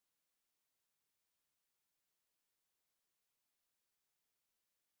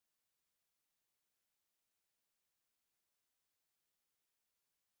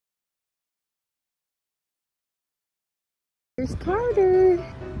Here's Carter,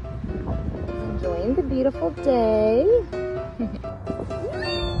 enjoying the beautiful day.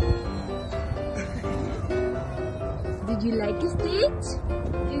 Did you like it, Stitch?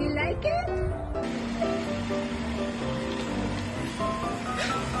 Did you like it?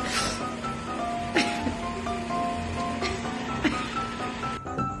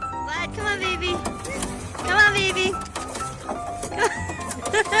 What? Come on, baby. Come on, baby.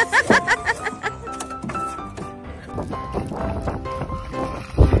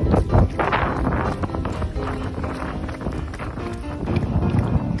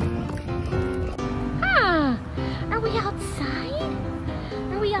 Are we outside?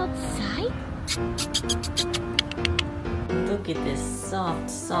 Are we outside? Look at this soft,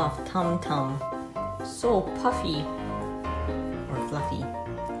 soft tum-tum. So puffy. Or fluffy.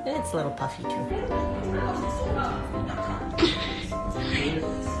 It's a little puffy too.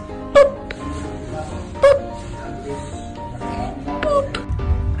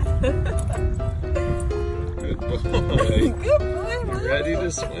 Good boy. Good boy. Ready to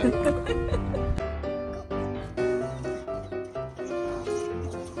swim.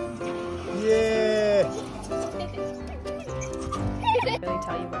 Yeah. Really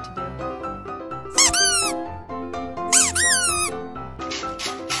tell you what to do.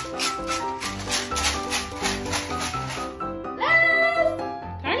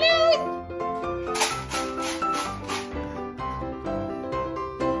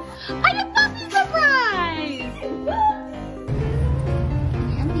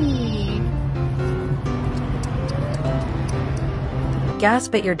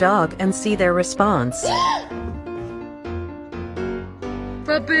 Gasp at your dog and see their response.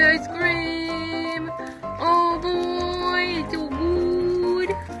 Puppy ice cream! Oh boy, it's so good!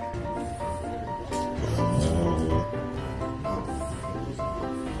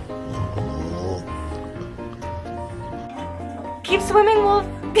 Keep swimming, Wolf.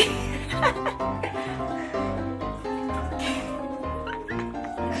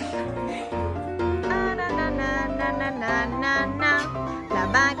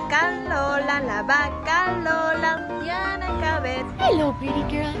 La vaca Lola, Diana Cabez. Hello, pretty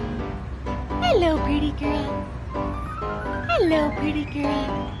girl. Hello, pretty girl. Hello, pretty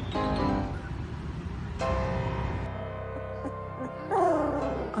girl.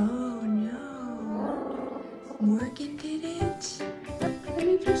 Oh no. Morgan did it? That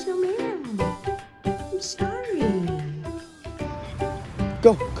made you so mad. I'm sorry.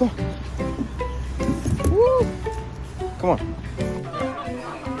 Go, go. Woo. Come on.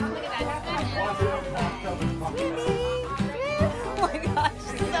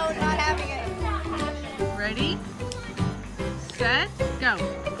 Ready, set, go.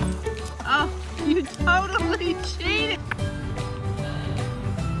 Oh, you totally cheated.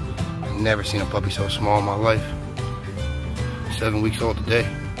 Never seen a puppy so small in my life. 7 weeks old today.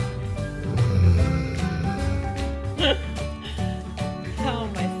 How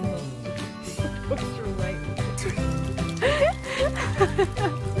am I supposed to write?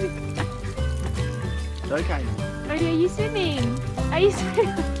 It's okay. Are you swimming? Are you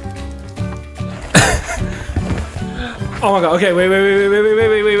swimming? Oh my god, okay, wait.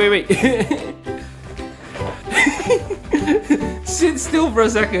 Sit still for a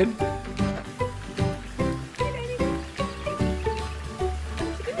second.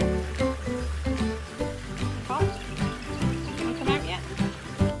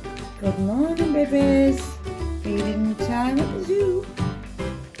 Good morning, babies. Feeding time at the zoo.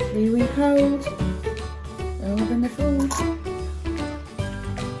 3-week old. Open the food.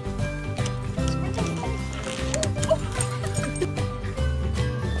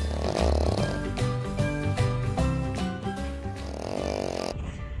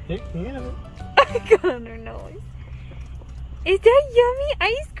 I got on her nose. Is that yummy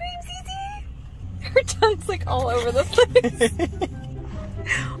ice cream, Cece? Her tongue's like all over the place.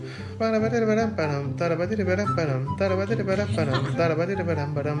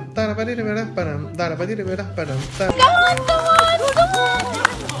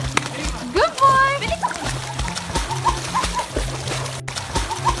 Good boy!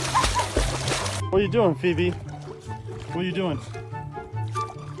 What are you doing, Phoebe? What are you doing?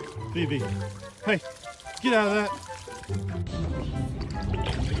 Phoebe. Hey, get out of that.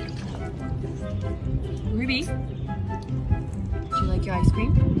 Ruby, do you like your ice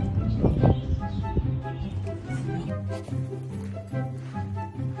cream?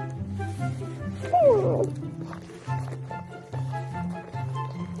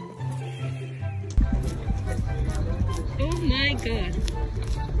 Oh my god.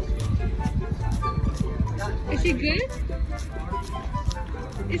 Is she good?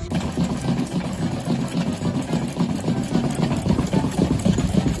 Is she...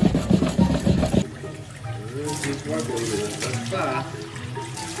 You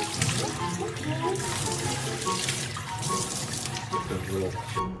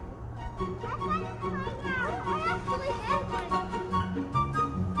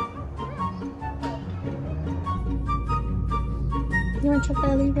want your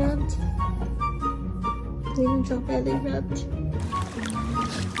belly rubbed? You want your belly rubbed?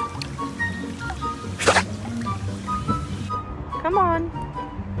 Come on.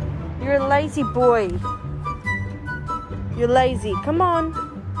 You're a lazy boy. You're lazy. Come on.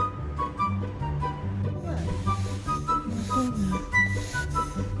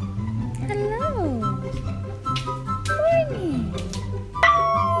 Hello. Morning.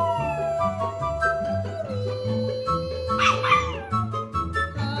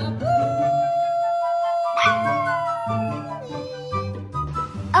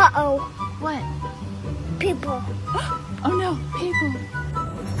 Uh-oh. What? People. Oh no, people.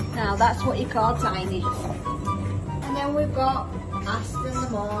 Now that's what you call tiny. And then we've got Aston the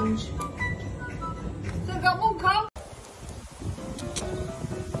Monge. So we've got one cow.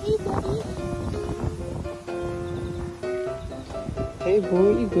 Hey, buddy. Hey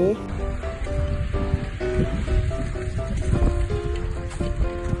boy, you good?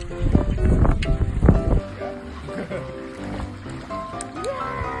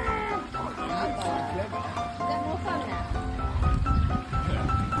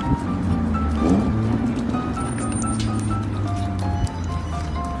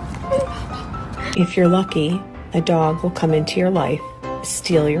 If you're lucky, a dog will come into your life,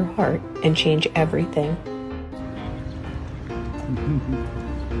 steal your heart, and change everything.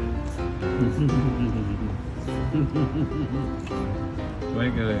 We're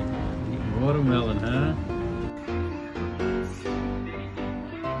gonna eat watermelon, huh?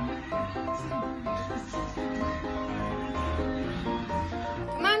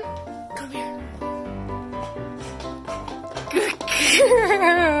 Come on. Come here. Good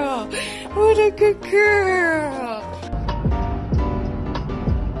girl. What a good girl.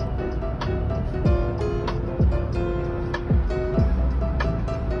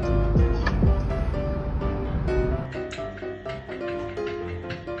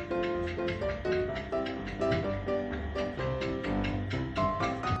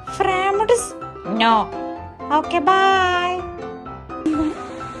 Fremdes? No. Okay, bye. Do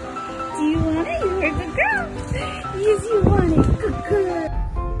you want it? You're a good girl. Yes, you want it. Good girl.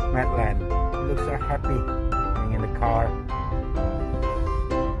 Madeline, you look so happy being in the car.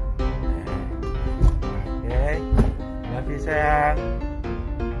 Okay, love you, sayang.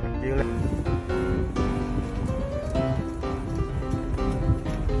 Talk to you later.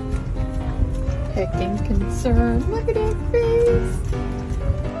 Pecking concern. Look at that face.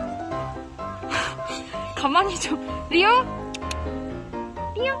 가만히 좀. 리오?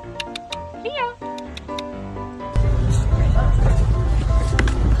 리오? 리오?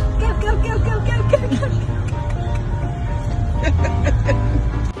 Go, go, go, go, go, go, go.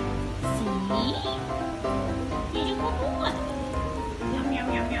 See? Beautiful boy. Yum, yum,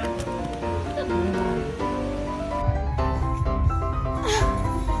 yum, yum. Good boy.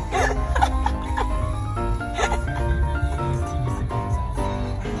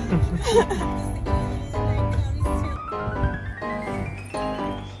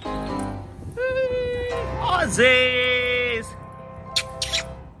 Aussies!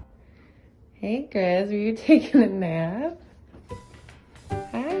 Hey, Grizz, were you taking a nap?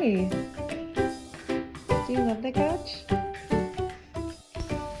 Hi. Do you love the couch?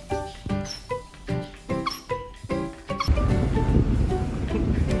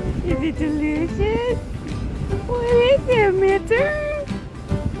 Is it delicious? What is it, Mitter?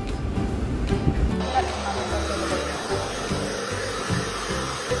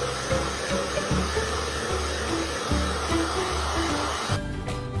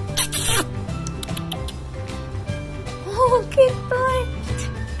 Oh, good boy.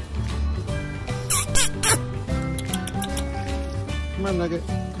 Come on, Nugget.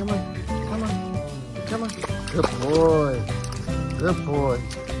 Come on. Come on. Come on. Good boy. Good boy.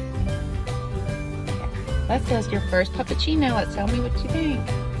 That says your first puppuccino. Let's tell me what you think.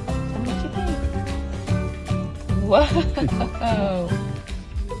 Tell me what you think. Whoa.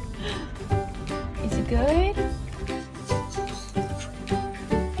 Is it good?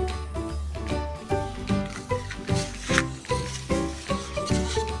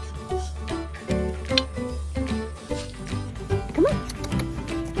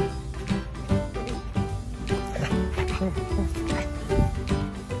 Come on.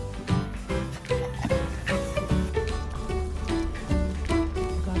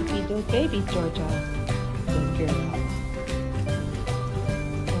 Gotta feed those babies, Georgia. Good girl.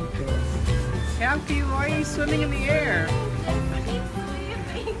 Good girl. Cappy, why are you swimming in the air?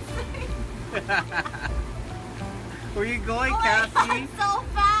 Where are you going, Cappy? So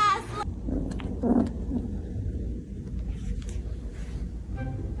fast!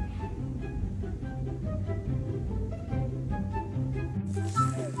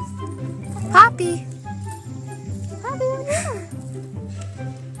 Poppy.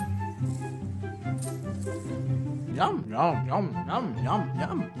 Yum, yum, yum, yum, yum,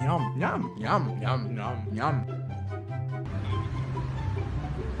 yum, yum, yum, yum, yum, yum, yum.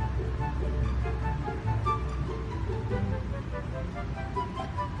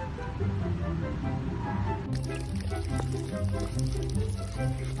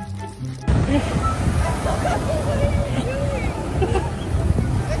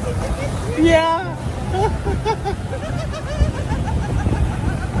 Yeah!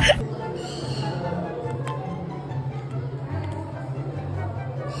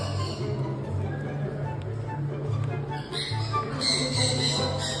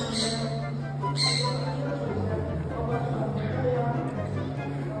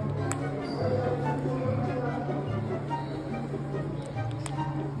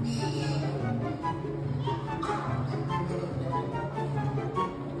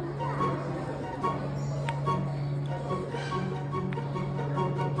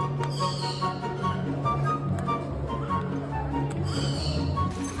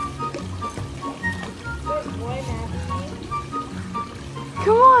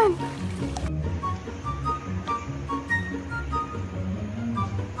 Come on.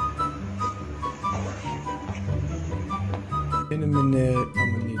 In a minute, I'm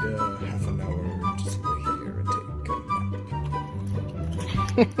gonna need a half an hour just lay here and take a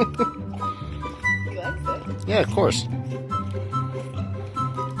nap. He likes it. Yeah, of course.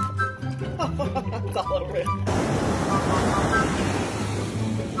 It's all over it.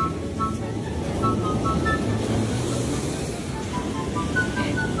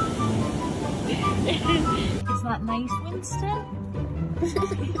 Is that nice, Winston?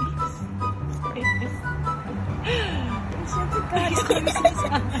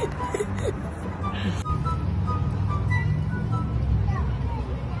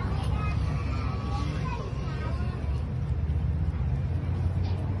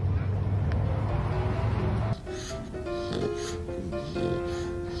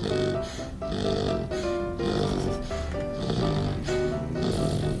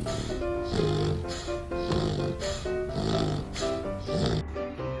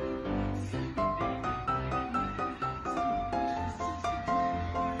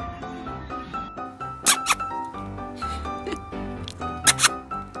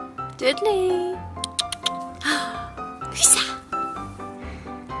 Diddley. Pizza.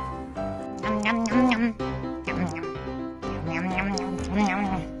 Yum, yum, yum, yum. Yum, yum. Yum, yum, yum, yum,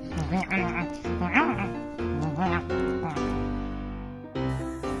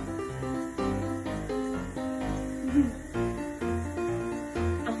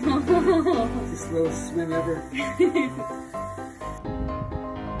 This little swim ever.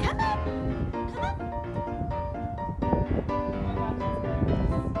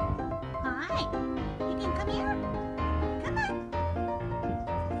 Hi. You can come here. Come on.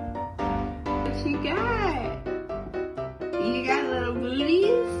 What you got? You got little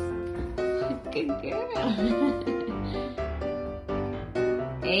booties? Good girl.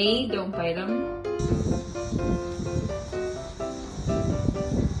 Hey, don't bite them.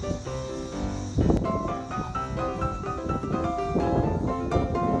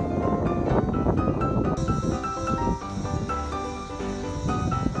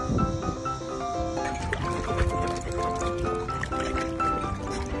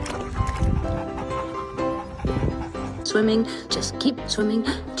 Swimming, just keep swimming,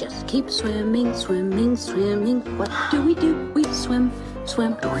 just keep swimming, swimming, swimming. What do? We swim,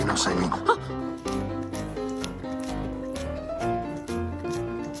 swim. Dorino singing.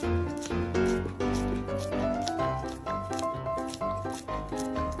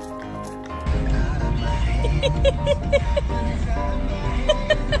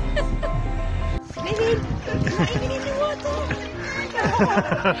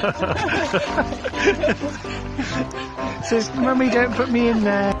 Says, Mummy, don't put me in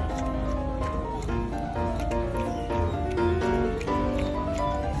there.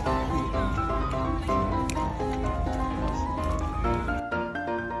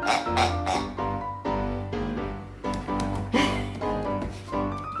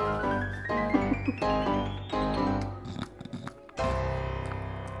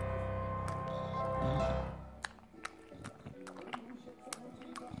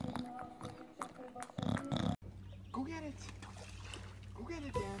 Go get it. Go get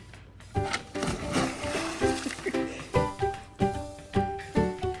it, Dan.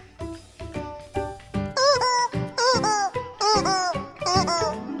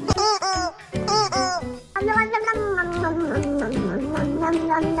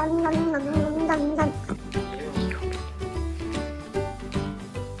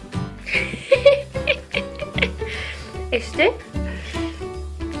 Este?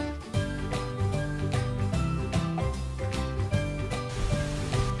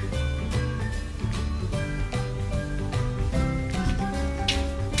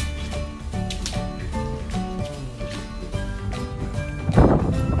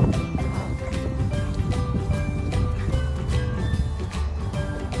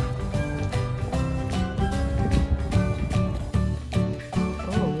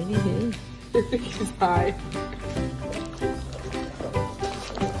 Hi.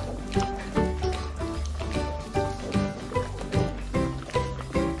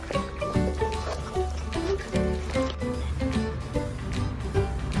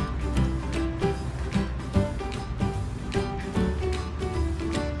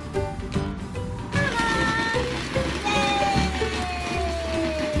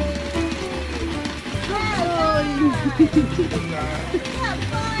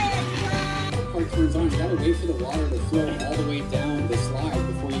 Park turns on, you gotta wait for the water to flow all the way down the slide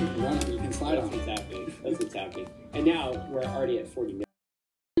before you can run it. You can slide on it. That's what's happening. And now we're already at 40 minutes.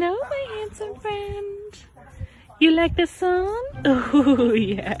 Hello, my handsome friend. You like the song? Oh,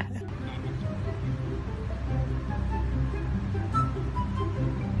 yeah.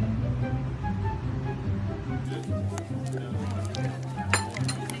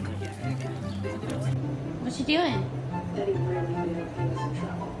 What you doing?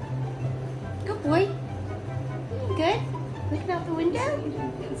 Good boy. Good? Looking out the window?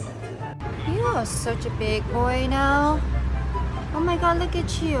 You are such a big boy now. Oh my god, look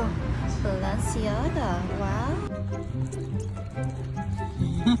at you. Balenciaga, wow.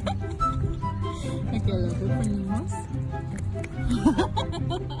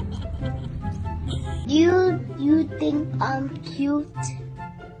 You think I'm cute?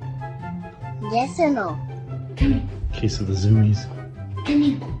 Yes or no? Case of the zoomies.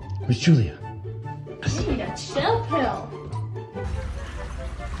 Where's Julia? You need a chill pill.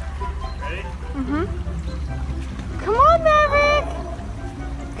 Mm-hmm. Come on, Maverick!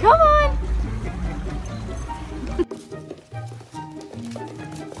 Come on!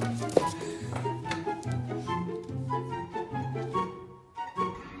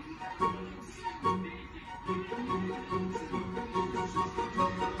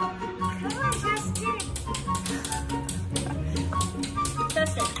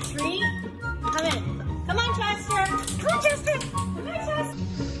 Chester, 3, come in. Come on, Chester. Come on, Chester. Come on, Chester.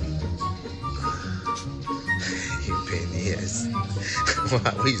 You pain in the ass.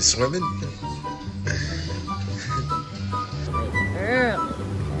 Wow, were you swimming? Early,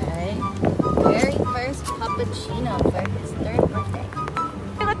 right? Very first cappuccino for his 3rd birthday.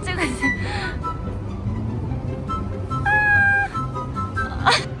 Let's do this.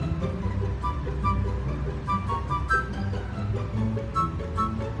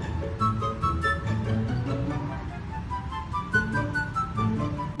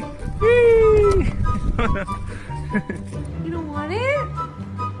 You don't want it?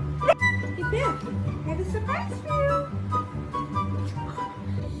 Hey, Bill, I have a surprise for you.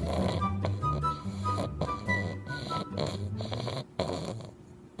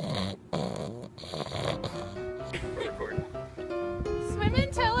 Swimming,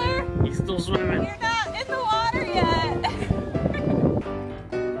 Tiller? He's still swimming. You're not in the water yet.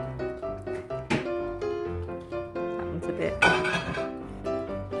 That one's a bit.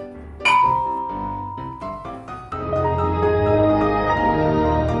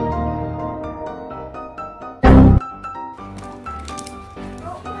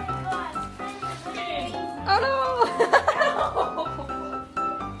 Oh no!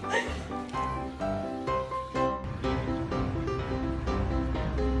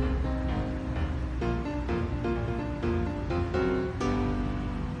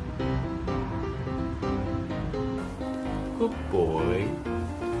 Good boy.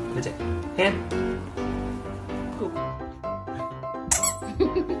 That's it. Hand. Good.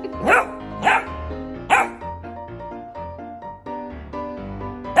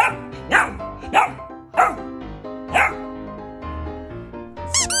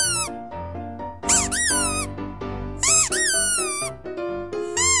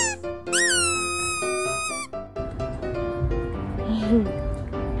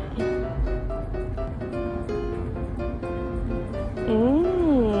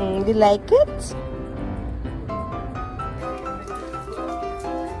 You like it?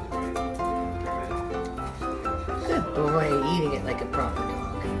 Good boy, eating it like a proper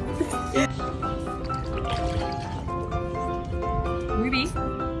dog. Ruby,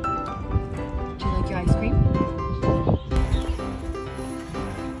 do you like your ice cream?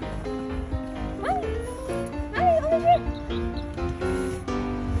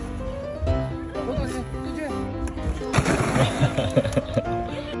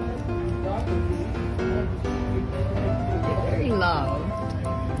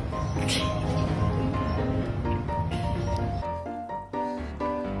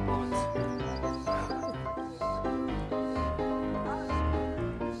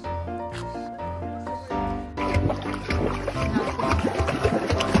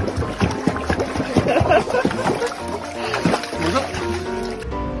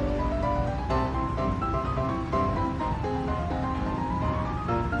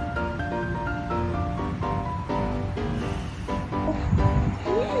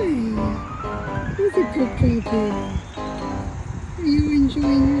 is a good baby. Are you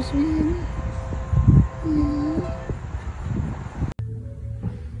enjoying your swim? Yeah.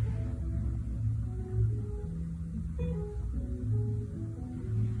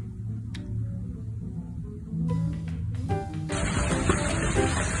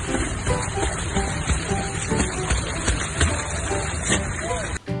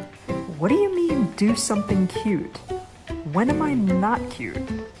 What do you mean, do something cute? When am I not cute?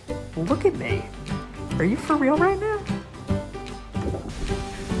 Look at me. Are you for real right now?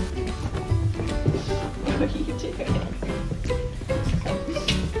 What are you doing?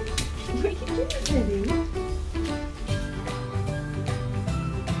 What are you doing, Teddy?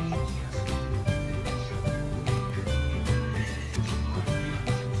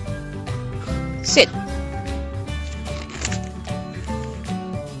 Sit.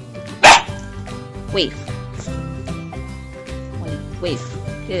 Wait. Wait.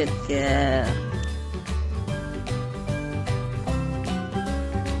 Good girl.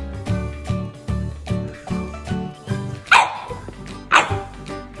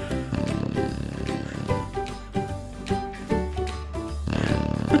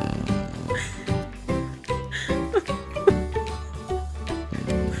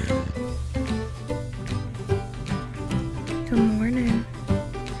 Good morning.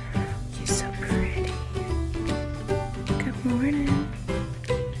 You're so pretty. Good morning.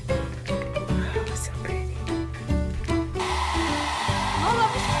 Oh, so pretty. Lola,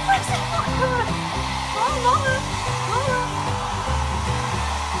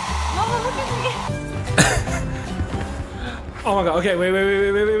 Lola, look at me. Oh my god, okay, wait.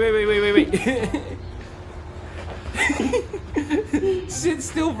 Sit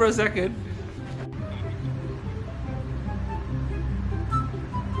still for a second.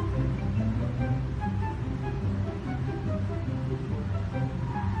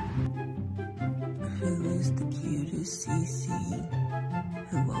 Who is the cutest CC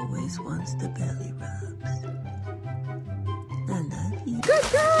who always wants the belly rubs? I love you. Good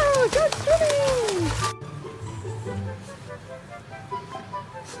girl, good kitty.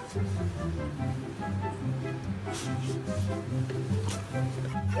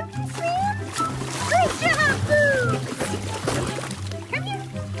 Great job, Boo! Come here.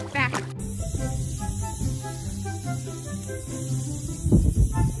 Back.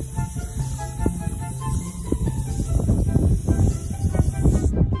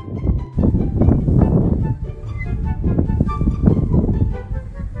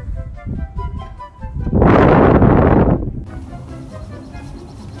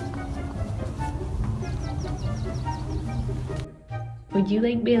 Would you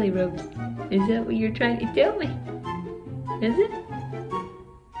like belly rubs? Is that what you're trying to tell me? Is it?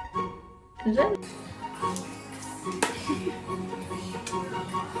 Is that?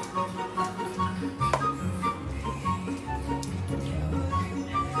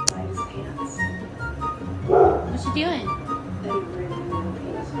 What you doing?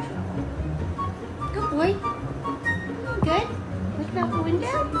 Good boy. Good. Looking out the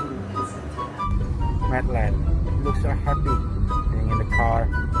window? Madeline, looks so happy being in the car.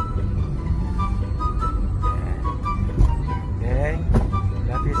 Okay,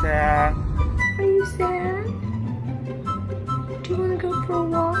 love you, Sarah. Are you sad? Do you want to go for a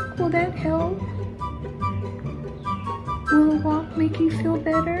walk? Will that help? Will a walk make you feel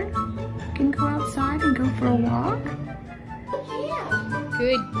better? You can go outside and go for a walk?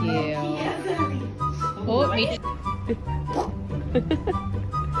 Good girl. Oh, me.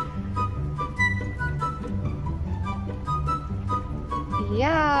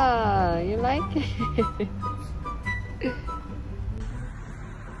 Yeah, you like it?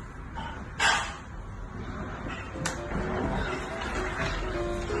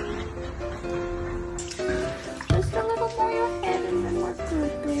 Just a little more your head and then we're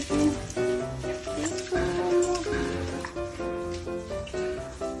good, baby. Just a little more.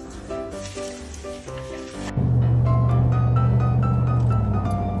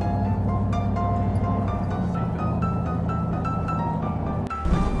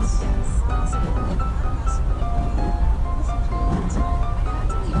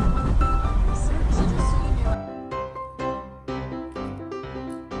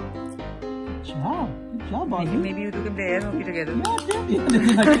 Maybe you look at there, okay together.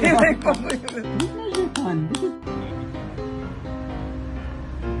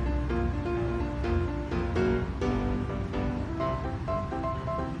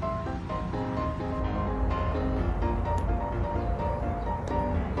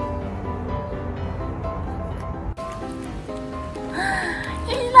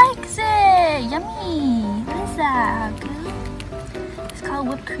 He likes it! Yummy! What is that? Good? It's called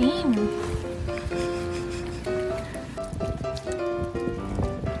whipped cream.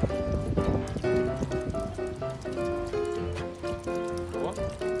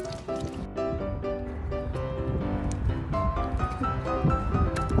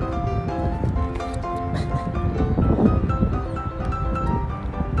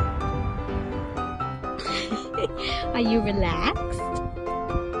 Are you relaxed?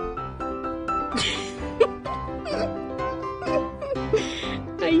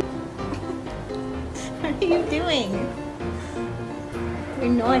 What are you doing? You're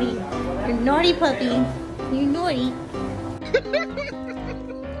naughty. You're naughty, puppy. You're naughty.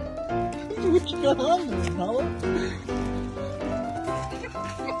 What's going on there, Nala?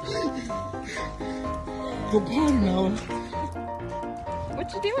 Good boy, Nala.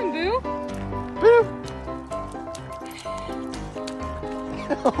 What you doing, Boo? Boo!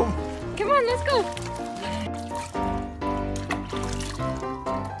 Come on, let's go.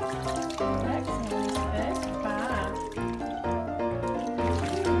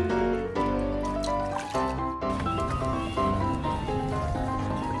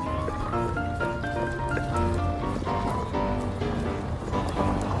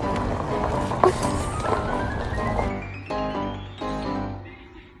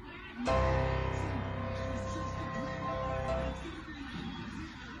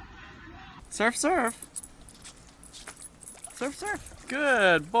 Surf, surf. Surf, surf.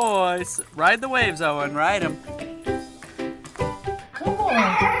 Good boy. Ride the waves, Owen. Ride them. Come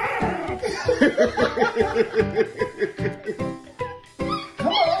on. Come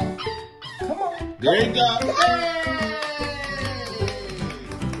on. Come on. There you go.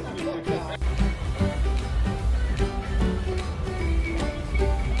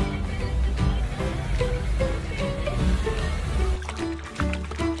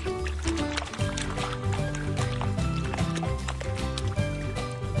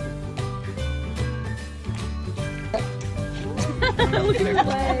 Look at her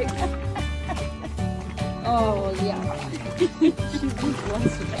legs. Oh, yeah. She just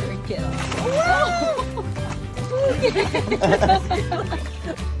wants to drink it all.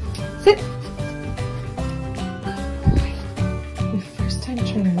 Sit. The first time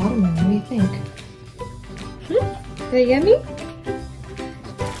trying watermelon, what do you think? Is that yummy?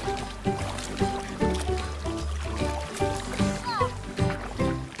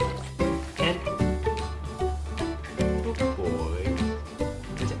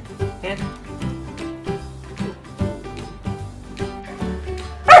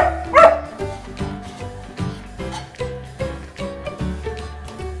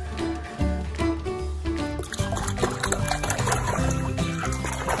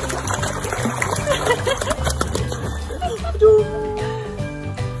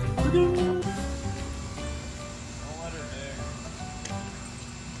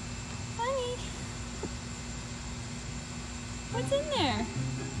 What's in there?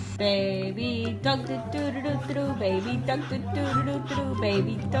 Baby dog do do do do do, baby dog do do do do do,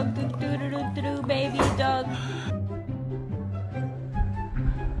 baby dog do do do do do, baby dog.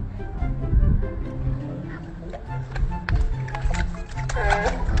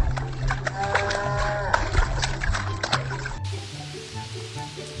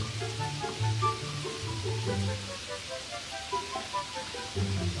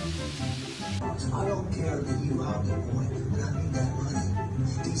 I don't care that you out there, boy, but I need that money.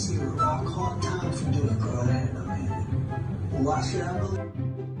 These here are rock hard times for doing girl and a man. Why should I believe?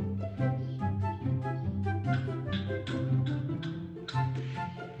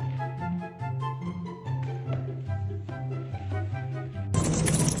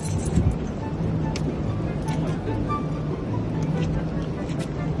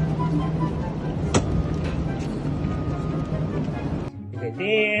 We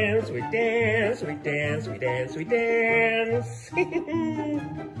dance, we dance, we dance, we dance, we dance.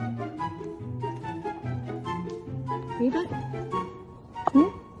 Reba?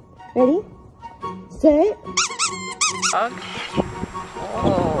 Ready? Set. Okay.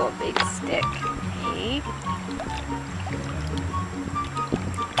 Oh, big stick. Okay.